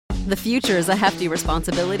The future is a hefty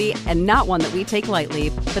responsibility and not one that we take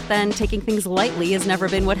lightly, but then taking things lightly has never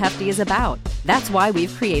been what Hefty is about. That's why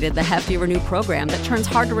we've created the Hefty Renew program that turns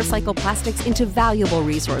hard-to-recycle plastics into valuable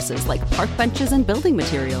resources like park benches and building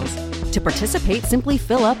materials. To participate, simply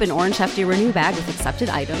fill up an orange Hefty Renew bag with accepted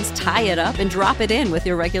items, tie it up, and drop it in with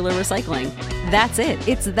your regular recycling. That's it.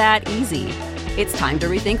 It's that easy. It's time to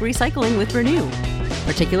rethink recycling with Renew.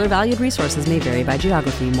 Particular valued resources may vary by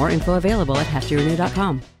geography. More info available at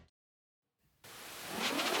heftyrenew.com.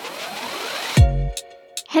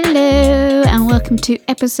 Hello and welcome to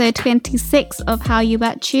episode 26 of How You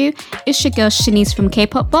At You. It's your girl Shanice from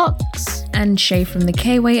K-Pop Box. And Shay from the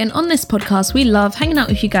K-Way. And on this podcast, we love hanging out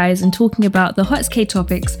with you guys and talking about the hottest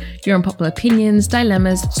K-topics, your unpopular opinions,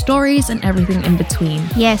 dilemmas, stories, and everything in between.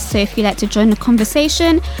 Yes, so if you'd like to join the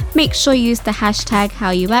conversation, make sure you use the hashtag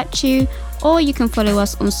HowYouAtYou, or you can follow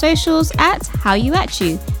us on socials at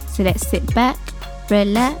HowYouAtYou. So let's sit back,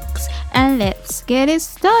 relax, and let's get it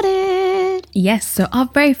started. Yes, so our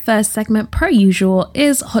very first segment, per usual,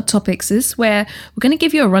 is Hot Topics. This is where we're going to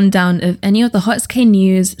give you a rundown of any of the hottest K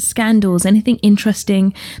news, scandals, anything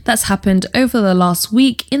interesting that's happened over the last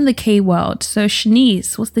week in the K world. So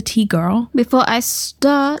Shanice, what's the tea, girl? Before I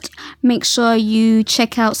start, make sure you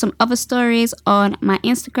check out some other stories on my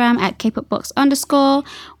Instagram at kpopbox_,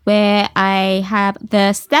 where I have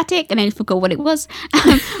the static, and I forgot what it was,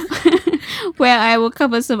 where I will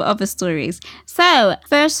cover some other stories. So,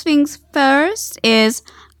 first things first is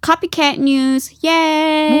copycat news.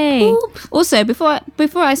 Yay! Whoop, whoop. Also,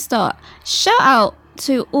 before I start, shout out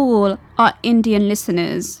to all our Indian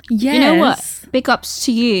listeners. Yes. You know what? Big ups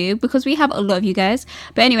to you, because we have a lot of you guys.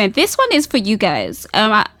 But anyway, this one is for you guys.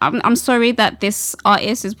 I'm sorry that this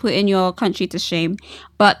artist is putting your country to shame,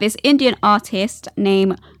 but this Indian artist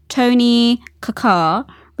named Tony Kakar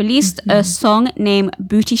released a song named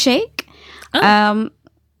Booty Shake.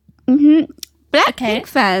 Blackpink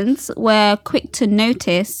fans were quick to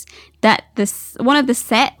notice that one of the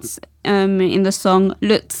sets in the song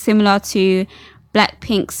looked similar to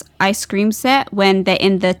Blackpink's ice cream set when they're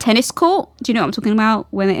in the tennis court. Do you know what I'm talking about?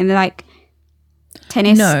 When they're in the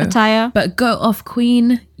tennis attire. But go off,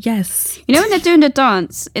 Queen. Yes. You know when they're doing the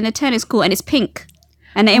dance in the tennis court and it's pink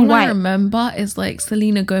and they're in white. What I remember is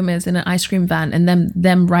Selena Gomez in an ice cream van and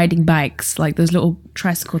them riding bikes, like those little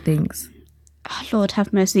tricycle things. Oh, Lord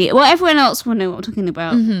have mercy. Well, everyone else will know what I'm talking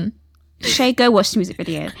about. Shay, go watch the music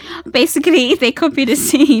video. Basically, they copied a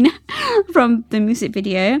scene from the music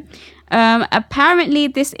video. Apparently,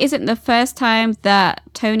 this isn't the first time that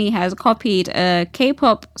Tony has copied a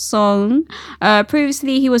K-pop song.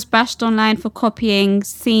 Previously, he was bashed online for copying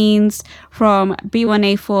scenes from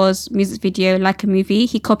B1A4's music video, Like a Movie.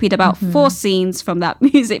 He copied about 4 scenes from that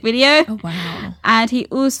music video. Oh, wow. And he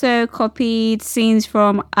also copied scenes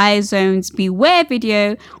from iZone's Beware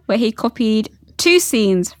video, where he copied 2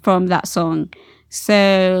 scenes from that song.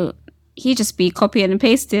 So he just be copying and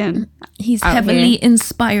pasting. He's heavily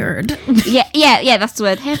inspired. Yeah, that's the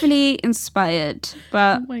word. Heavily inspired.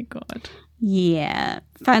 But oh my God. Yeah,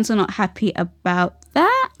 fans are not happy about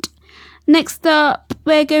that. Next up,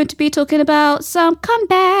 we're going to be talking about some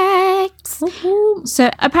comebacks. Woo-hoo. So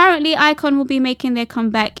apparently iKON will be making their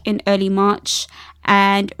comeback in early March,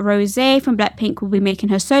 and Rosé from Blackpink will be making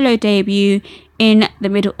her solo debut in the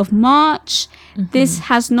middle of March. This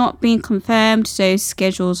has not been confirmed, so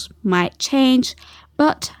schedules might change,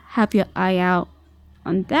 but have your eye out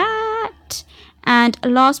on that. And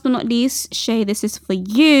last but not least, Shay, this is for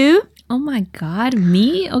you. Oh my God,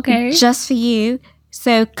 me? Okay. Just for you.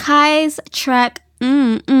 So Kai's track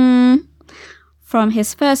from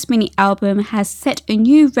his first mini album has set a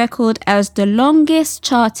new record as the longest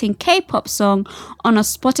charting K-pop song on a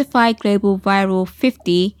Spotify Global Viral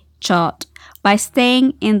 50 chart by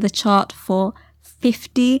staying in the chart for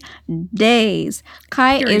 50 days.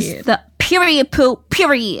 Kai is the period.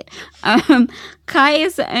 Kai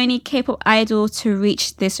is the only K-pop idol to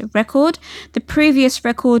reach this record. The previous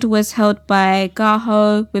record was held by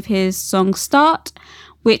Gaho with his song Start,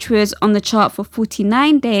 which was on the chart for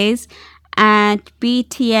 49 days, and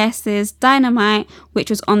BTS's Dynamite,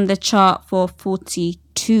 which was on the chart for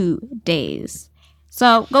 42 days.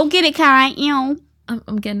 So go get it, Kai.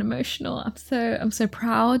 I'm getting emotional. I'm so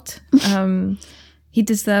proud. He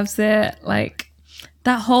deserves it.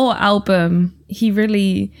 That whole album, he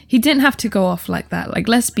didn't have to go off like that.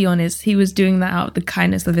 Let's be honest, he was doing that out of the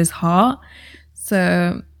kindness of his heart.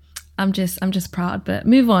 So I'm just proud, but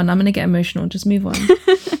move on. I'm gonna get emotional. Just move on.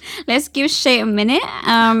 Let's give Shay a minute.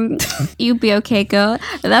 You'll be okay, girl.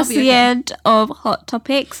 That's the end of Hot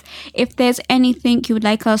Topics. If there's anything you would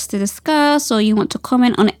like us to discuss or you want to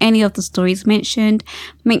comment on any of the stories mentioned,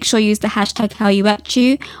 make sure you use the hashtag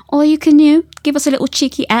HowYouAtYou, or you can give us a little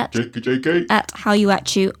cheeky at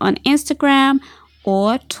HowYouAtYou on Instagram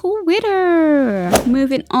or Twitter. We are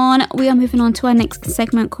moving on to our next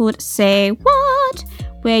segment called Say What,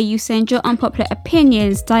 where you send your unpopular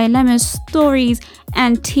opinions, dilemmas, stories,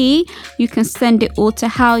 and tea. You can send it all to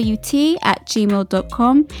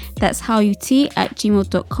howyoutea@gmail.com. That's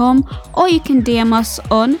howyoutea@gmail.com. Or you can DM us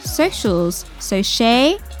on socials. So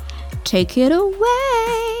Shay, take it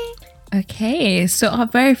away. Okay, so our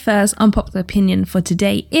very first unpopular opinion for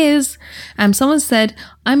today is, someone said,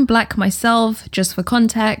 I'm black myself, just for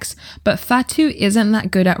context, but Fatu isn't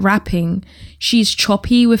that good at rapping. She's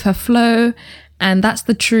choppy with her flow, and that's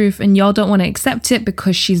the truth, and y'all don't want to accept it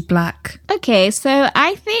because she's black. Okay, so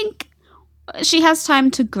I think she has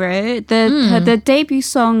time to grow. The debut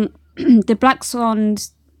song, the Black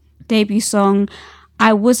Swans debut song,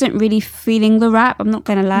 I wasn't really feeling the rap, I'm not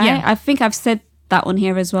gonna lie. Yeah. I think I've said that on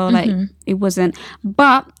here as well, like it wasn't.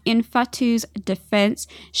 But in Fatu's defense,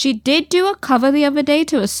 she did do a cover the other day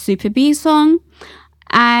to a Super B song,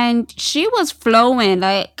 and she was flowing.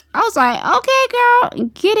 Like, I was like, okay, girl,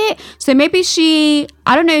 get it. So maybe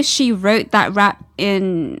I don't know if she wrote that rap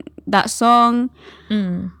in that song.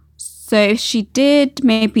 So if she did,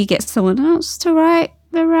 maybe get someone else to write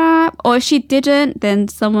the rap, or if she didn't, then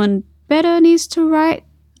someone better needs to write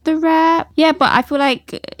the rap. Yeah, but I feel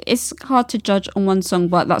like it's hard to judge on one song,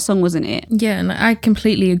 but that song wasn't it. Yeah, and I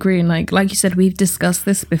completely agree. And like you said, we've discussed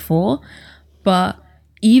this before, but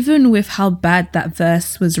even with how bad that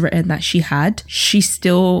verse was written that she had,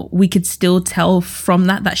 we could still tell from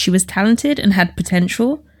that she was talented and had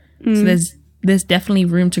potential. So there's definitely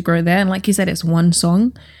room to grow there. And like you said, it's one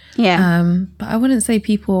song. Yeah. But I wouldn't say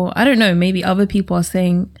people, I don't know, maybe other people are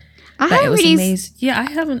saying that it was amazing. Yeah, I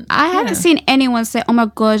haven't seen anyone say, oh my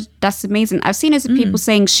god, that's amazing. I've seen as people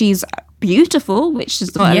saying she's beautiful, which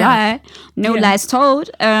is not a lie. No lies told.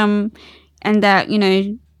 And that,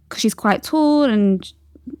 because she's quite tall and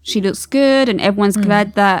she looks good, and everyone's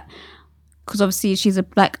glad that, because obviously she's a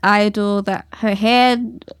black idol, that her hair,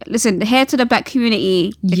 the hair to the black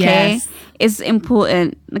community, okay, is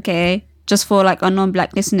important, okay, just for like our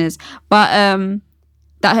non-black listeners. But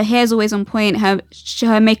that her hair's always on point, her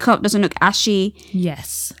makeup doesn't look ashy.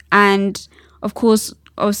 Yes. And of course,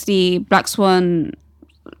 obviously, Black Swan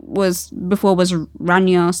was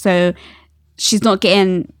Rania, so she's not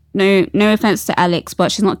getting, no offense to Alex,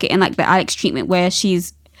 but she's not getting like the Alex treatment where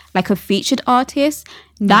she's like a featured artist.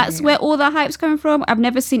 That's where all the hype's coming from. I've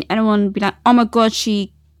never seen anyone be like, oh my god,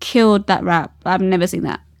 she killed that rap. I've never seen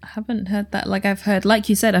that. I haven't heard that. Like, I've heard, like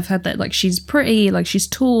you said, I've heard that like she's pretty, like she's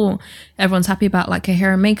tall, everyone's happy about like her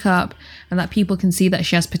hair and makeup, and that people can see that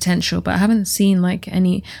she has potential. But I haven't seen like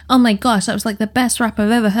any, oh my gosh, that was like the best rap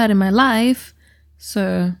I've ever heard in my life.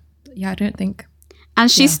 So yeah, I don't think.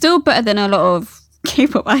 And she's still better than a lot of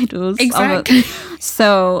K-pop idols. Exactly.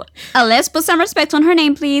 So let's put some respect on her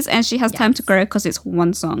name, please. And she has time to grow because it's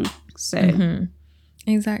one song. So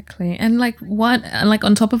exactly. And like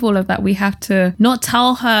on top of all of that, we have to not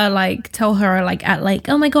tell her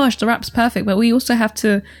oh my gosh, the rap's perfect, but we also have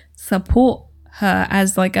to support her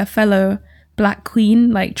as like a fellow black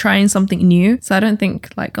queen, like trying something new. So I don't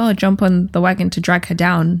think like, oh, jump on the wagon to drag her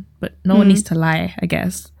down, but no one needs to lie, I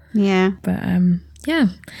guess. Yeah. But yeah,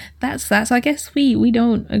 that's I guess we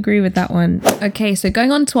don't agree with that one. Okay, so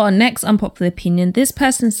going on to our next unpopular opinion, this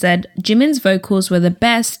person said Jimin's vocals were the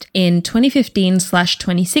best in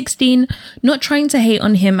 2015/2016, not trying to hate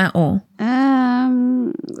on him at all. I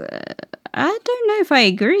don't know if I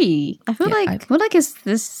agree. I feel like it's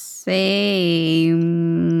the same.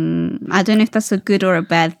 I don't know if that's a good or a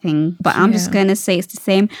bad thing, but I'm just gonna say it's the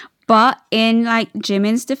same. But in like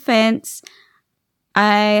Jimin's defense,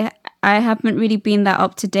 I haven't really been that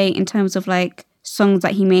up to date in terms of like songs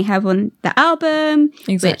that he may have on the album,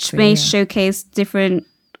 which may showcase different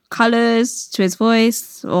colors to his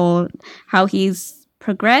voice or how he's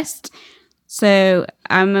progressed. So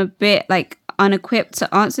I'm a bit like unequipped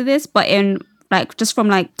to answer this, but in like just from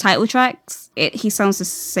like title tracks, he sounds the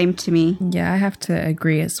same to me. Yeah, I have to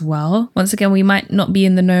agree as well. Once again, we might not be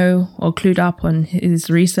in the know or clued up on his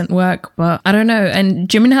recent work, but I don't know. And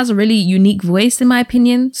Jimin has a really unique voice in my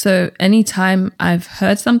opinion. So anytime I've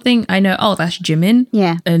heard something, I know, oh, that's Jimin.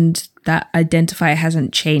 Yeah. And that identifier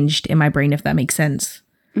hasn't changed in my brain, if that makes sense.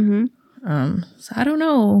 So I don't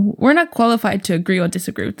know. We're not qualified to agree or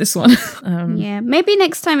disagree with this one. Yeah, maybe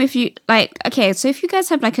next time if you like, okay, so if you guys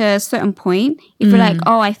have like a certain point, if you're like,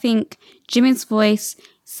 oh, I think Jimin's voice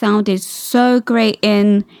sounded so great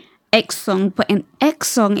in X song, but in X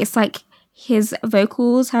song, it's like his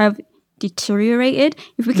vocals have deteriorated.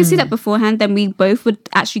 If we could see that beforehand, then we both would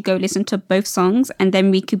actually go listen to both songs, and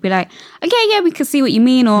then we could be like, okay, yeah, we could see what you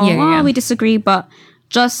mean, or we disagree, but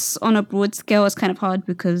just on a broad scale, it's kind of hard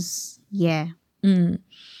because, yeah. And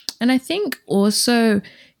I think also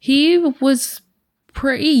he was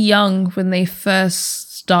pretty young when they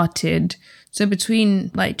first started. So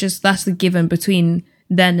between, like, just that's the given, between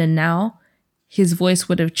then and now, his voice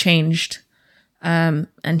would have changed. And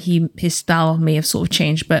his style may have sort of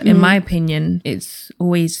changed. But in my opinion, it's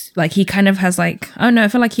always, like, he kind of has, like, I don't know, I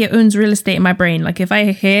feel like he owns real estate in my brain. Like, if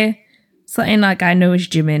I hear something, like, I know it's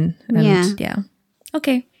Jimin. And yeah.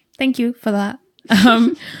 Okay, thank you for that.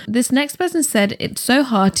 This next person said it's so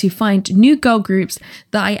hard to find new girl groups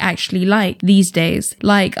that I actually like these days.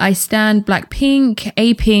 Like, I stan Blackpink,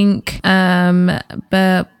 A-Pink,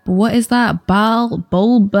 but what is that?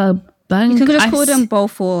 Bang. You could just call them Bowl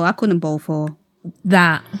 4. I call them Bowl 4.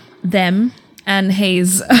 Them, and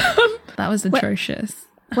Hayes. That was atrocious.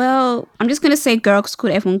 Well, I'm just gonna say girl because call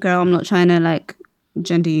everyone girl. I'm not trying to like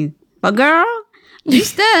gender you, but girl, you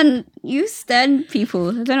stan people.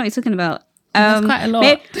 I don't know what you're talking about. That's quite a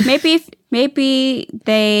lot. Maybe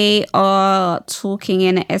they are talking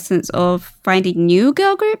in the essence of finding new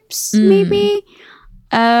girl groups. Maybe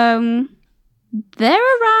they're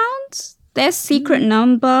around. There's Secret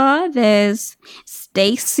Number. There's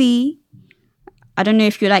Stacy. I don't know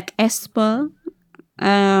if you like Esper.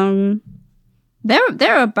 They're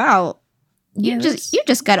about. You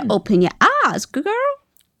just gotta open your eyes, girl.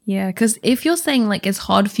 Yeah, because if you're saying like it's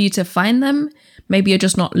hard for you to find them, maybe you're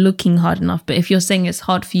just not looking hard enough. But if you're saying it's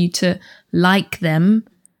hard for you to like them,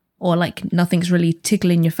 or like nothing's really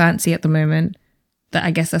tickling your fancy at the moment, that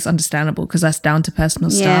I guess that's understandable because that's down to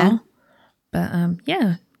personal style. But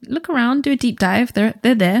yeah, look around, do a deep dive. They're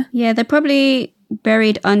there. Yeah, they're probably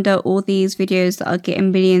buried under all these videos that are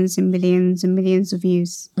getting millions and millions and millions of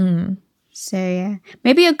views. So yeah,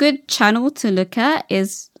 maybe a good channel to look at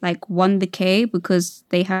is like One The K, because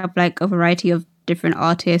they have like a variety of different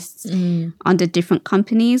artists under different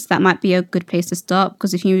companies. That might be a good place to start,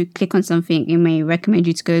 because if you click on something, it may recommend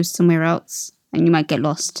you to go somewhere else and you might get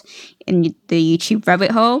lost in the YouTube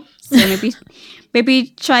rabbit hole. So maybe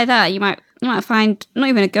try that. You might find not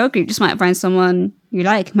even a girl group, just might find someone you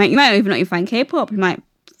like. You might even not even find K-pop. You might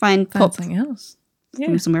find pop something else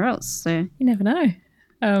from somewhere else. So you never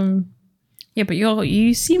know. Yeah, but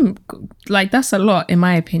you seem like that's a lot in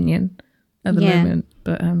my opinion at the moment.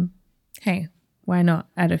 But hey, why not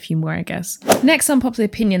add a few more, I guess. Next unpopular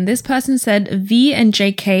opinion. This person said V and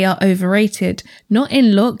JK are overrated. Not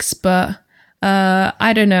in looks, but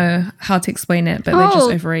I don't know how to explain it, but they're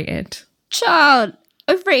just overrated. Child,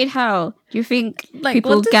 overrated how? Do you think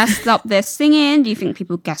people gas up their singing? Do you think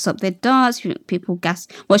people gas up their dance? Do you think people gas...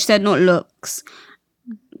 Well, she said not looks.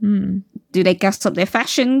 Do they gas up their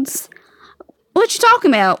fashions? What you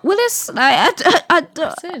talking about, Willis? I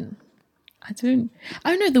don't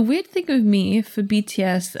know. The weird thing with me for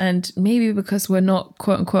BTS, and maybe because we're not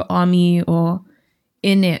quote unquote ARMY or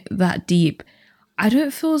in it that deep, I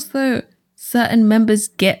don't feel as though certain members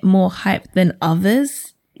get more hype than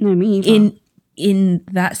others. No, me either. In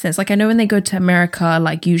that sense, like I know when they go to America,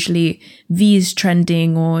 like usually V's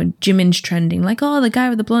trending or Jimin's trending, like the guy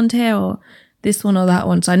with the blonde hair or this one or that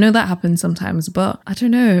one. So I know that happens sometimes, but I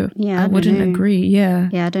don't know. Yeah, I wouldn't agree. Yeah.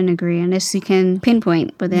 Yeah, I don't agree unless you can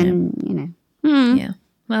pinpoint, but then, Yeah.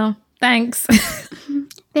 Well, thanks.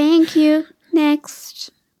 Thank you.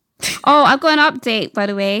 Next. Oh, I've got an update, by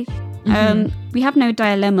the way. We have no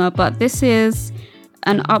dilemma, but this is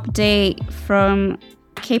an update from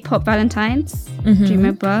K-pop Valentine's. Do you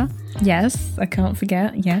remember? Yes, I can't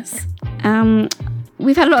forget. Yes.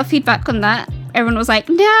 We've had a lot of feedback on that. Everyone was like,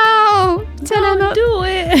 no, tell her not do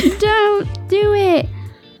it. Don't do it.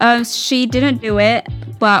 She didn't do it,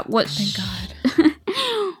 but what she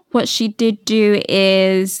did do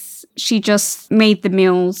is she just made the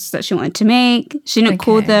meals that she wanted to make. She didn't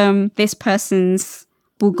call them this person's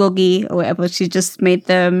bulgogi or whatever. She just made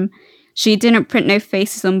them. She didn't print no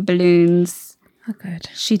faces on balloons. Oh, good.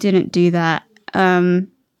 She didn't do that.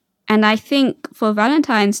 And I think for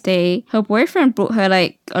Valentine's Day, her boyfriend brought her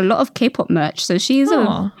like a lot of K-pop merch. So she's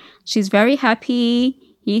very happy.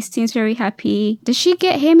 He seems very happy. Did she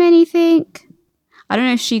get him anything? I don't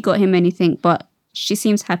know if she got him anything, but she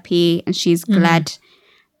seems happy and she's glad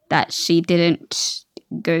that she didn't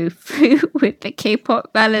go through with the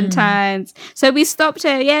K-pop Valentines. So we stopped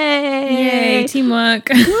it. Yay! Teamwork.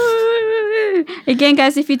 Again,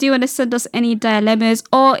 guys, if you do want to send us any dilemmas,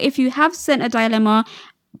 or if you have sent a dilemma,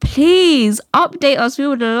 please update us. We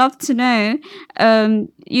would love to know.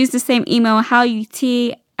 Use the same email,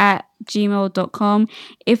 howut@gmail.com.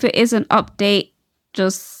 If it is an update,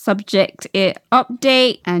 just subject it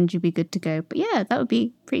update and you'll be good to go. But yeah, that would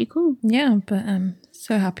be pretty cool. Yeah, but I'm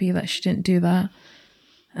so happy that she didn't do that.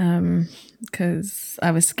 Because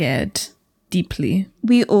I was scared deeply.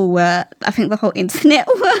 We all were. I think the whole internet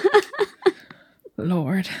were.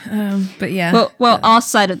 Lord. But yeah. Well, our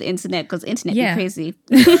side of the internet, because the internet be crazy.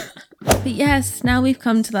 But yes, now we've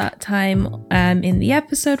come to that time in the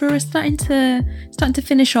episode where we're starting to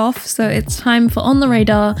finish off. So it's time for On the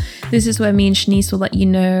Radar. This is where me and Shanice will let you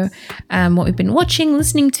know what we've been watching,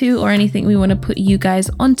 listening to, or anything we want to put you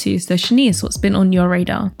guys onto. So Shanice, what's been on your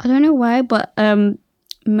radar? I don't know why, but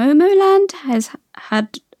Momoland has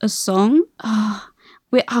had a song. I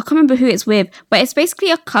can't remember who it's with, but it's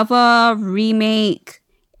basically a cover remake.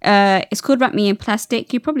 It's called Wrap Me in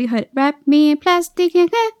Plastic. You probably heard Wrap Me in Plastic. Yes,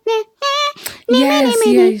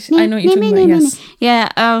 I know what you're talking about, yes. Yeah,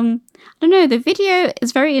 I don't know, the video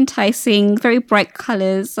is very enticing, very bright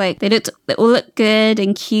colours. Like they all look good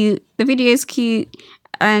and cute. The video is cute,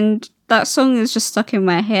 and that song is just stuck in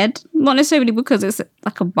my head. Not necessarily because it's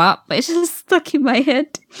like a bop, but it's just stuck in my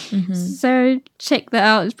head. Mm-hmm. So check that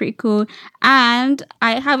out. It's pretty cool. And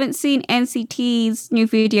I haven't seen NCT's new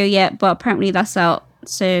video yet, but apparently that's out.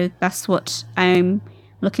 So that's what I'm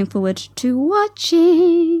looking forward to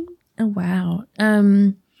watching. Oh, wow.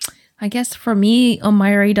 I guess for me, on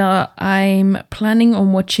my radar, I'm planning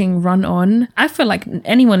on watching Run On. I feel like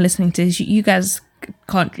anyone listening to this, you guys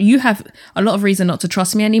you have a lot of reason not to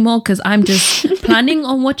trust me anymore, because I'm just planning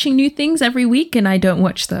on watching new things every week and I don't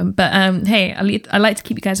watch them. But hey, I like to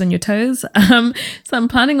keep you guys on your toes. So I'm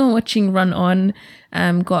planning on watching Run On.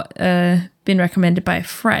 Been recommended by a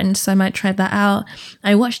friend, so I might try that out.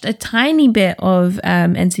 I watched a tiny bit of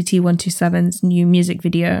NCT 127's new music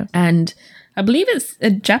video, and I believe it's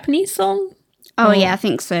a Japanese song. Oh yeah, I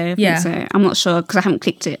think so. I'm not sure because I haven't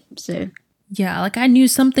clicked it. So yeah, like I knew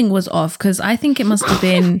something was off because I think it must have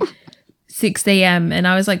been 6 a.m. and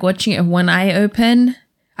I was like watching it with one eye open.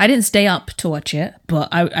 I didn't stay up to watch it, but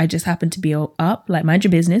I just happened to be up. Like, mind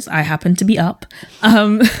your business. I happened to be up.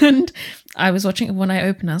 And I was watching it with one eye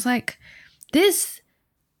open. I was like, this,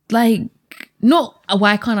 like, not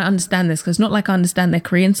why can't I understand this? Because not like I understand their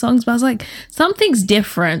Korean songs, but I was like, something's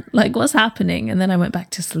different. Like, what's happening? And then I went back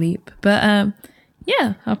to sleep. But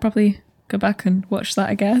yeah, I'll probably go back and watch that,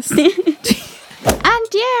 I guess. And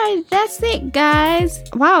yeah, that's it, guys.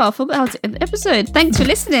 Wow, I forgot how to end the episode. Thanks for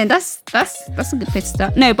listening. That's a good place to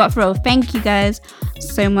start. No, but for real, thank you guys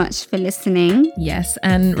so much for listening. Yes,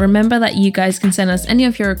 and remember that you guys can send us any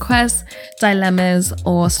of your requests, dilemmas,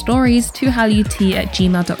 or stories to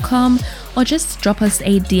howut@gmail.com, or just drop us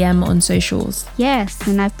a DM on socials. Yes,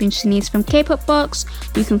 and I've been Shanice from K-Pop Box.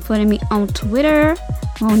 You can follow me on Twitter.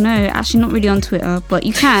 Oh no, actually not really on Twitter, but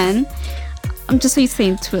you can. I'm just so used to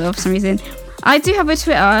saying Twitter for some reason. I do have a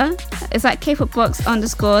Twitter. It's like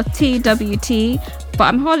KPopBox_TWT, but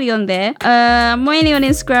I'm hardly on there. I'm mainly on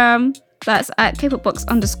Instagram. That's at KPopBox_.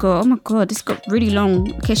 Oh my god, this got really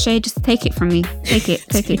long. Okay, Shay, just take it from me. Take it.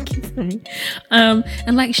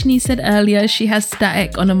 And like Shanice said earlier, she has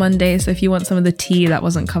Static on a Monday, so if you want some of the tea that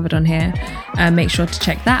wasn't covered on here, make sure to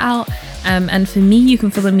check that out. And for me, you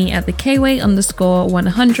can follow me at the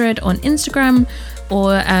KWay_100 on Instagram,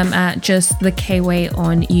 or at just the KWay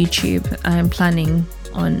on YouTube. I'm planning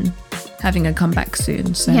on having a comeback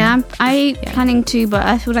soon. So I'm planning to, but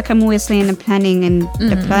I feel like I'm always saying I'm planning and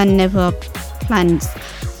the plan never plans.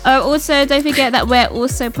 Also, don't forget that we're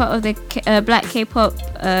also part of the Black K-pop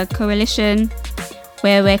coalition,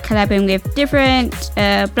 where we're collabing with different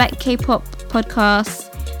Black K-pop podcasts.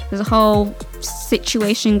 There's a whole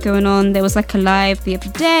situation going on. There was like a live the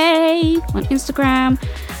other day on Instagram.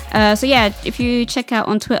 So yeah, if you check out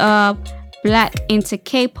on Twitter, Black Into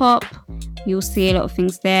K-pop, you'll see a lot of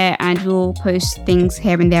things there, and we'll post things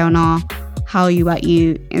here and there on our How You At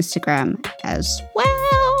You Instagram as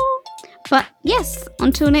well. But yes,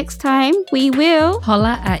 until next time, we will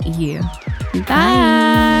holla at you.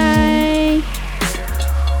 Bye.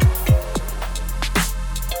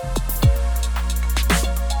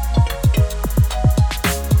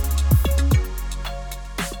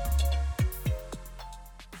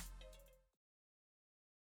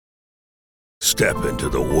 Step into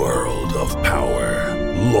the world of power,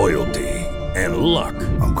 loyalty, and luck.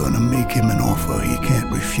 I'm gonna make him an offer he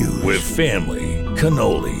can't refuse. With family,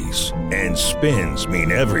 cannolis, and spins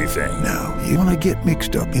mean everything. Now, you want to get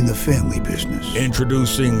mixed up in the family business.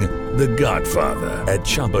 Introducing The Godfather at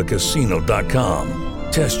ChumbaCasino.com.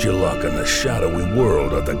 Test your luck in the shadowy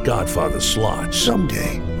world of The Godfather slot.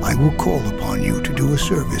 Someday, I will call upon you to do a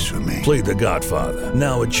service for me. Play The Godfather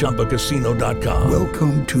now at ChumbaCasino.com.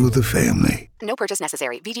 Welcome to the family. No purchase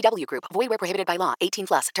necessary. VGW Group. Void where prohibited by law.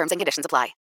 18+. Terms and conditions apply.